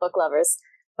book Lovers,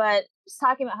 but just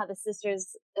talking about how the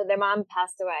sisters, their mom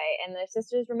passed away, and their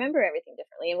sisters remember everything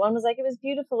differently. And one was like, it was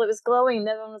beautiful, it was glowing. And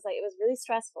the other one was like, it was really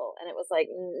stressful, and it was like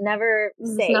never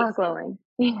safe. It's not glowing.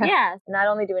 Yeah. Not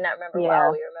only do we not remember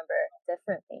well, we remember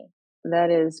differently. That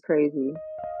is crazy.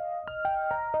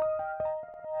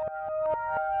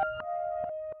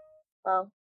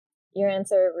 Well, your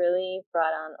answer really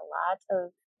brought on a lot of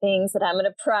things that I'm going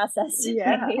to process.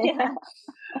 Yeah.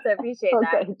 So I appreciate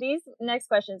that. These next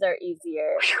questions are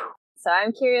easier. So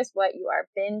I'm curious what you are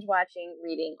binge watching,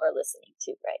 reading, or listening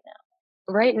to right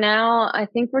now. Right now, I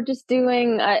think we're just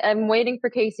doing, I'm waiting for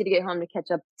Casey to get home to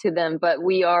catch up to them, but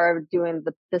we are doing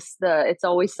the It's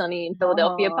Always Sunny in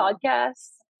Philadelphia podcast.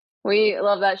 We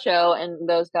love that show and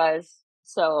those guys.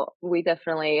 So we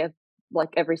definitely have,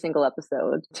 like every single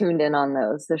episode, tuned in on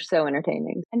those. They're so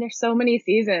entertaining. And there's so many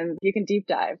seasons. You can deep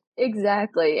dive.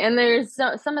 Exactly. And there's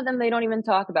some of them, they don't even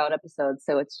talk about episodes.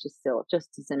 So it's just still just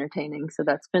as entertaining. So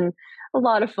that's been a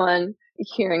lot of fun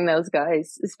hearing those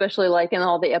guys, especially like in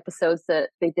all the episodes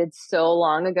that they did so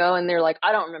long ago. And they're like,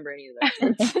 I don't remember any of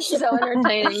that. It's so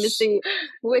entertaining to see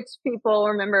which people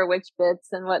remember which bits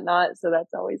and whatnot. So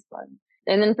that's always fun.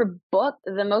 And then for book,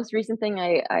 the most recent thing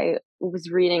I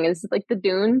was reading is like the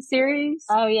Dune series.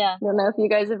 Oh, yeah. I don't know if you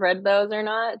guys have read those or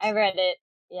not. I read it.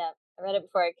 Yeah. I read it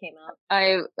before it came out.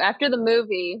 After the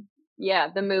movie,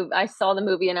 I saw the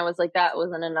movie and I was like, that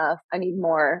wasn't enough. I need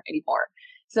more.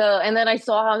 So, and then I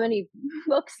saw how many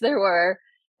books there were.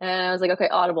 And I was like, okay,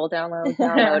 Audible, download.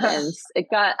 And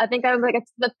I think I was like,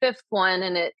 it's the fifth one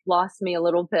and it lost me a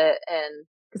little bit. And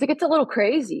because it gets a little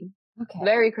crazy. Okay.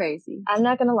 Very crazy. I'm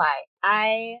not going to lie.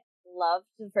 I loved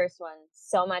the first one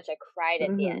so much. I cried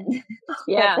at the end.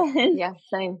 Yeah. Yeah.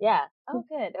 Same. Yeah. Oh,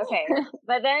 good. Okay.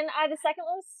 But then the second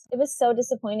one it was so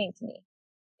disappointing to me.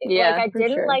 I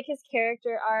didn't like his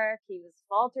character arc. He was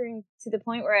faltering to the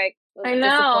point where I was I know.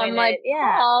 disappointed. I'm like,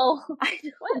 yeah. Oh,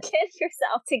 Get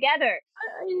yourself together.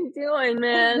 What are you doing,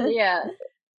 man? Yeah.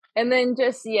 And then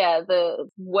just, the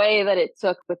way that it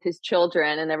took with his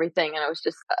children and everything. And I was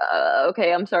just,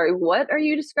 okay, I'm sorry. What are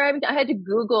you describing? I had to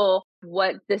Google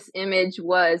what this image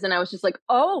was. And I was just like,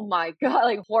 oh my God,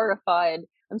 like horrified.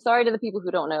 I'm sorry to the people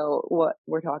who don't know what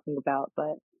we're talking about,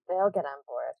 but they'll get on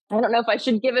board. I don't know if I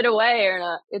should give it away or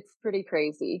not. It's pretty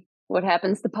crazy. What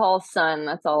happens to Paul's son?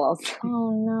 That's all I'll say.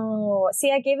 Oh no.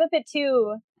 See, I gave up at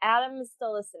 2. Adam is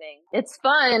still listening. It's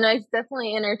fun. I was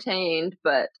definitely entertained,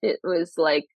 but it was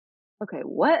like, okay,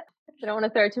 what? I don't want to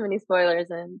throw too many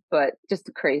spoilers in, but just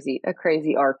a crazy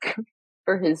arc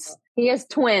for he has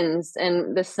twins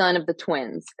and the son of the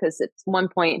twins, because at one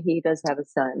point he does have a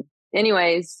son.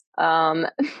 Anyways,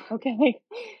 okay,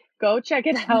 go check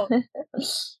it out.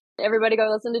 Everybody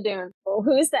go listen to Dune. Well,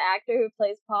 who's the actor who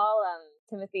plays Paul?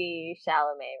 Timothy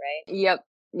Chalamet, right? Yep.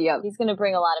 He's going to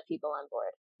bring a lot of people on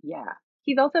board. Yeah.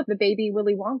 He's also the baby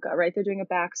Willy Wonka, right? They're doing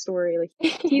a backstory. Like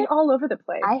he's all over the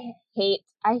place. I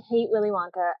hate Willy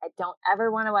Wonka. I don't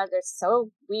ever want to watch. They're so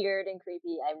weird and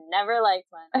creepy. I've never liked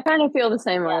one. I kind of feel the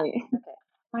same way. Okay.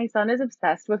 My son is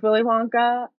obsessed with Willy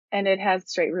Wonka, and it has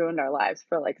straight ruined our lives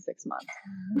for like 6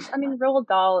 months. I mean, Roald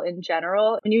Dahl in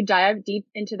general, when you dive deep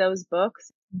into those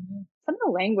books, some of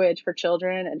the language for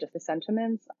children and just the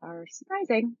sentiments are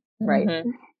surprising. Right.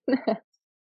 Mm-hmm.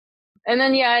 And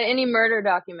then, any murder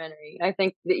documentary. I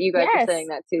think that you guys are saying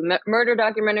that too. Murder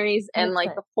documentaries and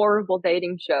like the horrible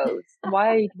dating shows.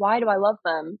 Why do I love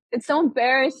them? It's so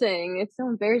embarrassing.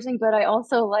 But I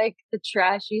also like the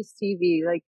trashiest TV.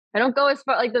 Like, I don't go as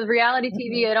far, like the reality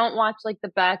TV. I don't watch like The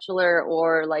Bachelor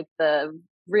or like the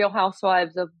Real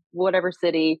Housewives of whatever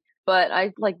city, but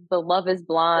I like the Love is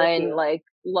Blind, like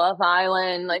Love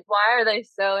Island. Like, why are they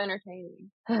so entertaining?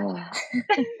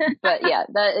 But yeah,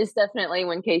 that is definitely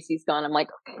when Casey's gone. I'm like,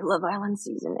 okay, Love Island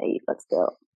season 8, let's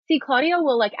go. See, Claudio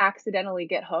will like accidentally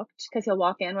get hooked because he'll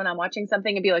walk in when I'm watching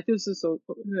something and be like, "This is so,"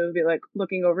 he'll be like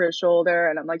looking over his shoulder,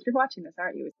 and I'm like, "You're watching this,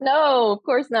 aren't you?" No, of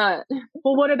course not.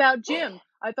 Well, what about Jim?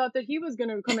 I thought that he was going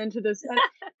to come into this,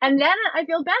 and then I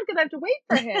feel bad because I have to wait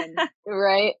for him.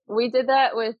 Right. We did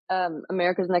that with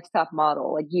America's Next Top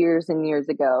Model like years and years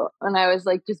ago, and I was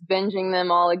like just binging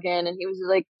them all again, and he was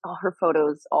like, "Oh, her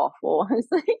photo is awful." I was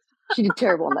like, "She did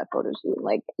terrible in that photo shoot." I'm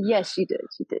like, yes, she did.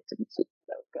 She did. Didn't she?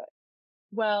 So good.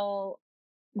 Well,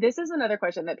 this is another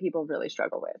question that people really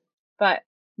struggle with. But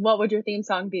what would your theme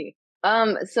song be?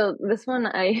 So this one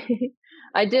I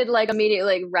I did like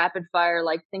immediately like rapid fire,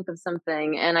 like think of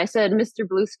something, and I said Mr.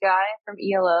 Blue Sky from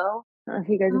ELO. I don't know if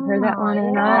you guys have heard that one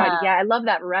or not. God, yeah, I love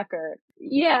that record.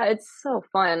 Yeah, it's so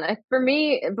fun. For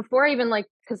me, before I even like,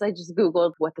 because I just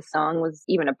Googled what the song was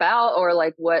even about or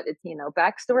like what its,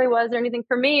 backstory was or anything.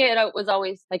 For me, it was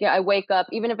always like I wake up,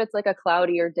 even if it's like a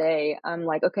cloudier day, I'm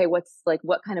like, okay, what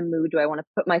kind of mood do I want to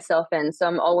put myself in? So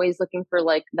I'm always looking for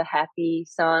like the happy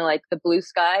song, like the blue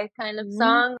sky kind of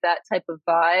song, that type of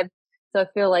vibe. So I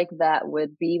feel like that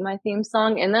would be my theme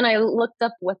song. And then I looked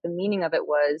up what the meaning of it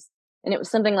was. And it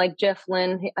was something like Jeff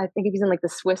Lynne, I think he was in like the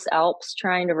Swiss Alps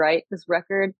trying to write this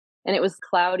record. And it was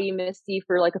cloudy, misty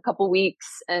for like a couple weeks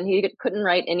and he couldn't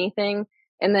write anything.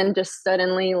 And then just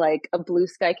suddenly like a blue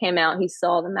sky came out. He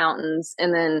saw the mountains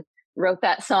and then wrote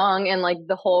that song and like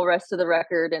the whole rest of the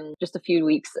record in just a few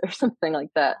weeks or something like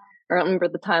that. I don't remember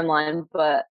the timeline,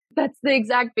 but that's the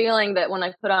exact feeling that when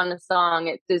I put on a song,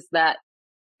 it's just that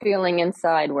feeling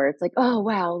inside where it's like, oh,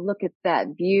 wow, look at that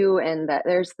view and that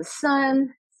there's the sun.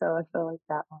 So I feel like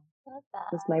that one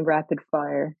was my rapid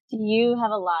fire. Do you have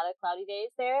a lot of cloudy days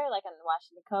there, like on the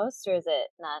Washington coast, or is it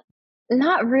not?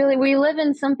 Not really. We live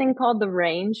in something called the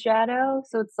rain shadow.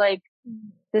 So it's like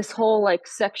this whole like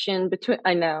section between,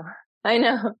 I know,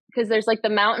 because there's like the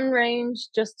mountain range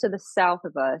just to the south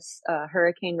of us,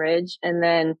 Hurricane Ridge, and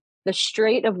then the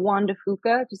Strait of Juan de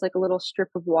Fuca, just like a little strip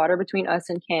of water between us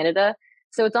and Canada.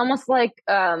 So it's almost like,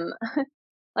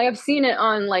 like I've seen it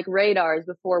on like radars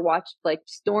before, watched like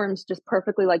storms just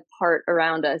perfectly like part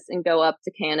around us and go up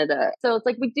to Canada. So it's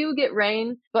like we do get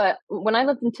rain, but when I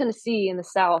lived in Tennessee in the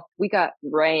South, we got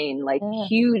rain, like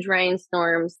huge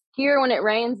rainstorms. Here when it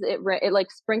rains, it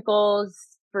like sprinkles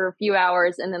for a few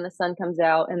hours and then the sun comes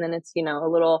out and then it's, a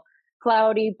little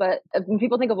cloudy. But when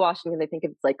people think of Washington, they think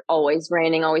it's like always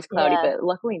raining, always cloudy, but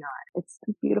luckily not. It's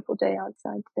a beautiful day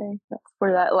outside today. That's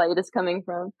where that light is coming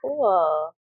from.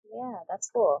 Cool. Yeah, that's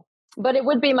cool. But it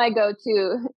would be my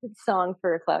go-to song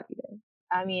for a cloudy day.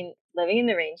 I mean, living in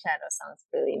the rain shadow sounds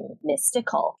really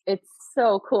mystical. It's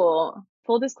so cool.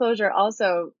 Full disclosure,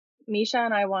 also, Misha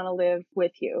and I want to live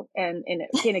with you and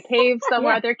in a cave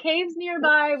somewhere. Are there caves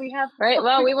nearby? We have right.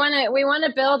 Well, we want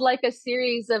to build like a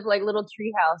series of like little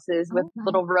tree houses with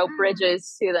little rope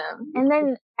bridges to them. And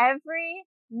then every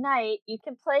night you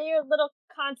can play your little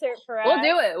concert for us. We'll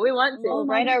do it. We want to. We'll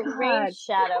write our rain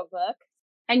shadow book.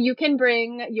 And you can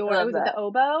bring was it the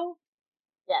oboe?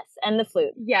 Yes, and the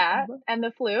flute. Yeah, and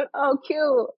the flute. Oh,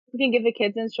 cute. We can give the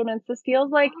kids instruments. This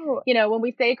feels like, when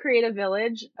we say create a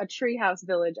village, a treehouse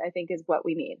village, I think is what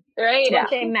we mean. Right? What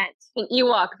they meant. An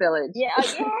Ewok village. Yeah,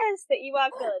 yes, the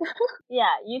Ewok village.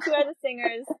 Yeah, you two are the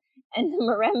singers and the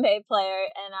marimba player,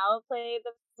 and I'll play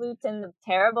the flute and the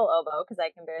terrible oboe because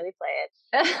I can barely play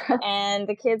it. And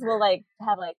the kids will like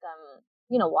have like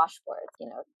washboards,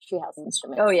 treehouse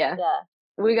instruments. Oh yeah. Yeah.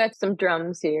 We got some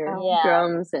drums here. Yeah.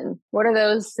 Drums and what are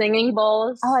those singing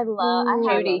bowls? Oh, I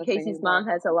love Judy, Casey's mom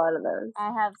has a lot of those.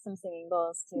 I have some singing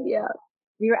bowls too. Yeah.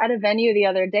 We were at a venue the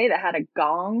other day that had a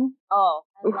gong. Oh,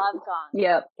 I love gongs.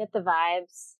 Yep. Get the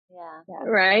vibes. Yeah.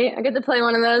 Right? I get to play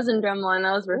one of those and drum one.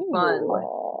 Those were fun.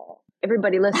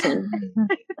 Everybody listen.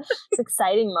 It's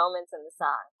exciting moments in the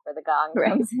song where the gong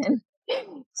comes in.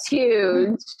 It's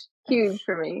huge. Huge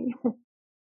for me.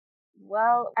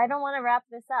 Well, I don't want to wrap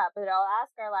this up, but I'll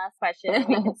ask our last question and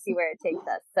we can see where it takes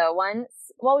us. So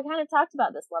we kind of talked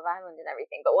about this Love Island and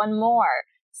everything, but one more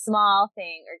small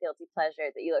thing or guilty pleasure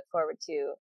that you look forward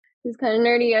to. It's kind of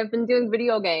nerdy. I've been doing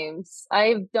video games.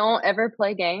 I don't ever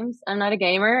play games. I'm not a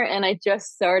gamer, and I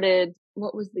just started.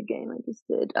 What was the game I just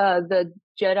did? The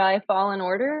Jedi Fallen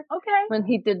Order. Okay. When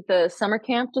he did the summer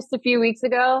camp just a few weeks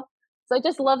ago. So I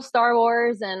just love Star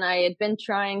Wars, and I had been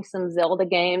trying some Zelda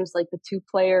games, like the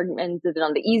 2-player, and did it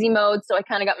on the easy mode. So I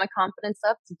kind of got my confidence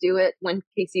up to do it when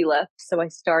Casey left. So I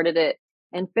started it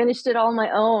and finished it all on my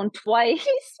own twice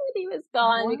when he was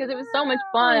gone because it was so much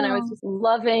fun. I was just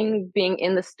loving being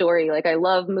in the story. Like I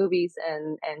love movies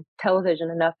and television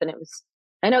enough, and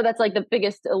I know that's like the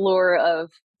biggest allure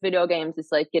of video games is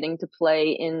like getting to play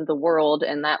in the world,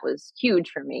 and that was huge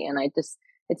for me. And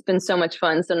it's been so much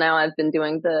fun. So now I've been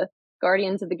doing the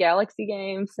Guardians of the Galaxy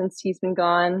game since he's been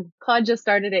gone. Claude just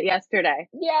started it yesterday.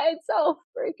 Yeah, it's so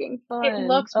freaking fun. It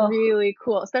looks really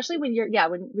cool, especially when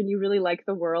when you really like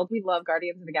the world. We love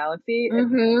Guardians of the Galaxy.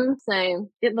 Same.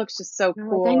 It looks just so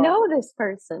cool. Like, I know this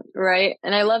person, right?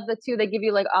 And I love that too. They give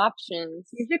you like options.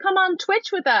 You should come on Twitch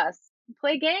with us,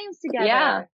 play games together.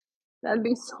 Yeah, that'd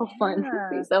be so fun.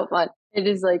 It'd be so fun. It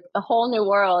is like a whole new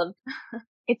world.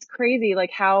 It's crazy,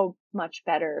 like how much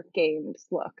better games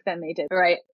look than they did.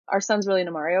 Right. Our son's really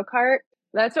into Mario Kart.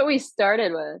 That's what we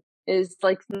started with, is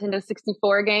like Nintendo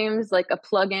 64 games, like a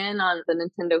plug-in on the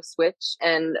Nintendo Switch.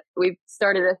 And we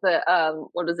started with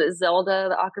the Zelda,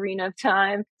 the Ocarina of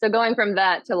Time. So going from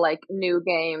that to like new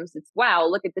games, it's wow,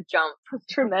 look at the jump.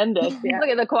 Tremendous. Yeah. Look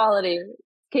at the quality.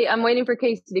 Okay, I'm waiting for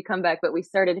Casey to come back, but we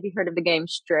started, have you heard of the game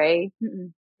Stray?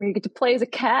 Where you get to play as a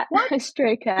cat, a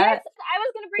stray cat. Yes, I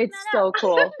was going to bring that up. It's so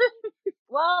cool.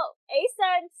 Well,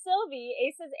 Asa and Sylvie,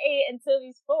 Asa's 8 and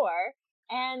Sylvie's 4,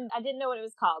 and I didn't know what it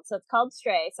was called, so it's called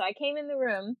Stray. So I came in the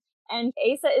room, and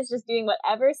Asa is just doing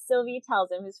whatever Sylvie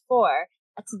tells him, who's 4,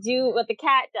 to do what the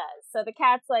cat does. So the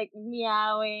cat's like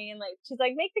meowing, and like she's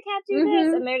like, make the cat do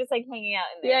this, and they're just like hanging out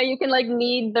in there. Yeah, you can like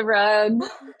knead the rug.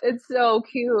 It's so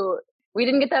cute. We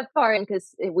didn't get that far in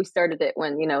because we started it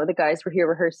when, the guys were here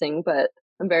rehearsing, but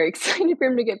I'm very excited for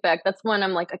him to get back. That's one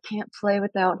I'm like, I can't play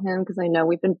without him because I know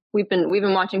we've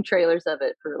been watching trailers of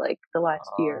it for like the last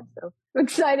year. So I'm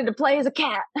excited to play as a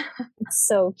cat. It's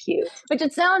so cute. Which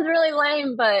it sounds really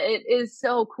lame, but it is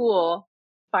so cool.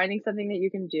 Finding something that you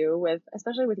can do with,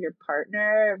 especially with your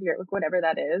partner, whatever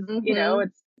that is,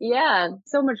 it's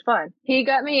so much fun. He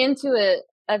got me into it.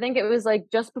 I think it was like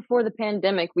just before the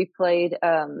pandemic, we played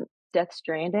Death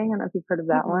Stranding. I don't know if you've heard of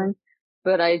that one.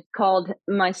 But I called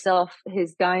myself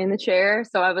his guy in the chair.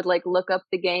 So I would like look up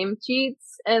the game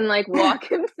cheats and like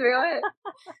walk him through it.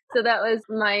 So that was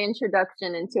my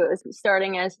introduction into it, was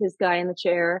starting as his guy in the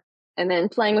chair and then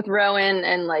playing with Rowan.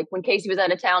 And like when Casey was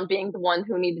out of town, being the one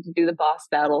who needed to do the boss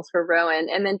battles for Rowan,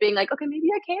 and then being like, okay, maybe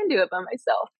I can do it by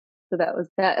myself. So that was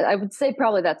that. I would say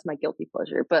probably that's my guilty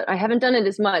pleasure, but I haven't done it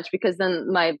as much because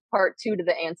then my part 2 to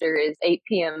the answer is 8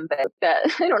 p.m. But that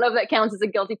I don't know if that counts as a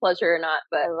guilty pleasure or not,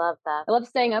 but I love that. I love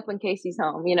staying up when Casey's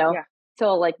home,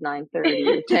 till like 9:30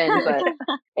 or 10, but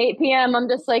 8 p.m. I'm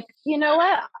just like, you know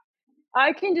what?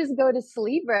 I can just go to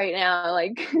sleep right now.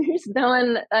 Like there's no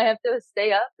one I have to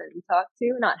stay up and talk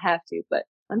to. Not have to, but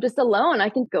I'm just alone. I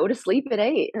can go to sleep at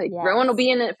 8. Like Rowan will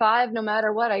be in at 5 no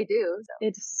matter what I do. So.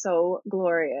 It's so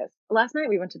glorious. Last night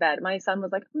we went to bed. My son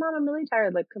was like, Mom, I'm really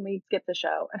tired. Like, can we skip the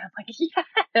show? And I'm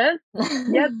like,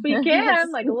 yes, we can. Yes,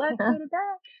 like, let's go to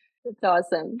bed. It's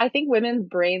awesome. I think women's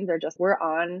brains are we're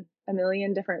on a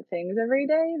million different things every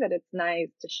day that it's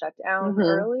nice to shut down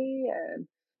early and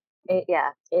 8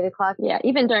 o'clock. Yeah,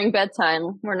 even during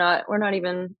bedtime, we're not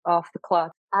even off the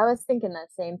clock. I was thinking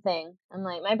that same thing. I'm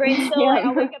like, my brain's still like,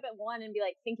 I'll wake up at 1 and be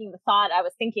like thinking the thought I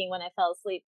was thinking when I fell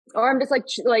asleep. Or I'm just like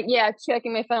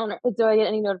checking my phone. Do I get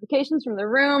any notifications from the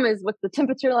room? What's the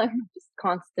temperature like? Just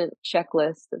constant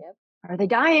checklist. Are they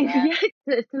dying? Yeah.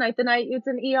 It's tonight the night. It's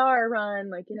an ER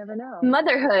run. Like, you never know.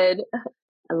 Motherhood.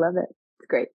 I love it. It's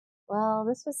great. Well,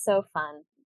 this was so fun.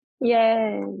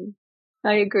 Yay.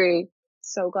 I agree.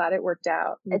 So glad it worked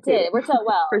out. It did. It worked out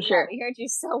well. For sure. We heard you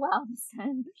so well this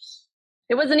time.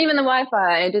 It wasn't even the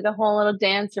Wi-Fi. I did a whole little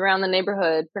dance around the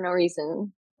neighborhood for no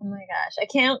reason. Oh my gosh. I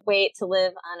can't wait to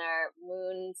live on our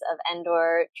Moons of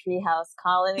Endor treehouse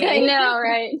colony. I know,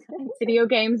 right? Video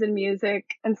games and music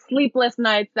and sleepless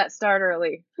nights that start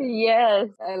early. Yes,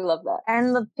 I love that.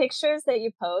 And the pictures that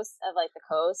you post of like the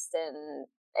coast, and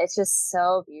it's just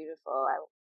so beautiful.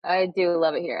 I do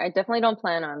love it here. I definitely don't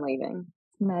plan on leaving.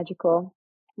 It's magical.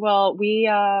 Well, we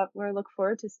look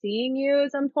forward to seeing you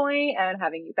at some point and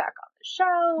having you back on the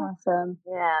show. Awesome.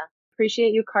 Yeah.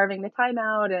 Appreciate you carving the time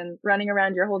out and running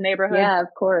around your whole neighborhood. Yeah, of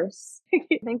course.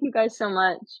 Thank you guys so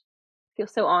much. Feel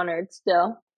so honored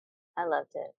still. I loved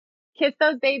it. Kiss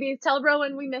those babies. Tell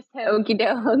Rowan we miss him. Okie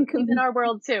doke. He's in our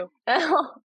world too.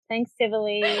 Thanks,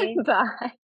 Tivoli.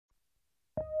 Bye.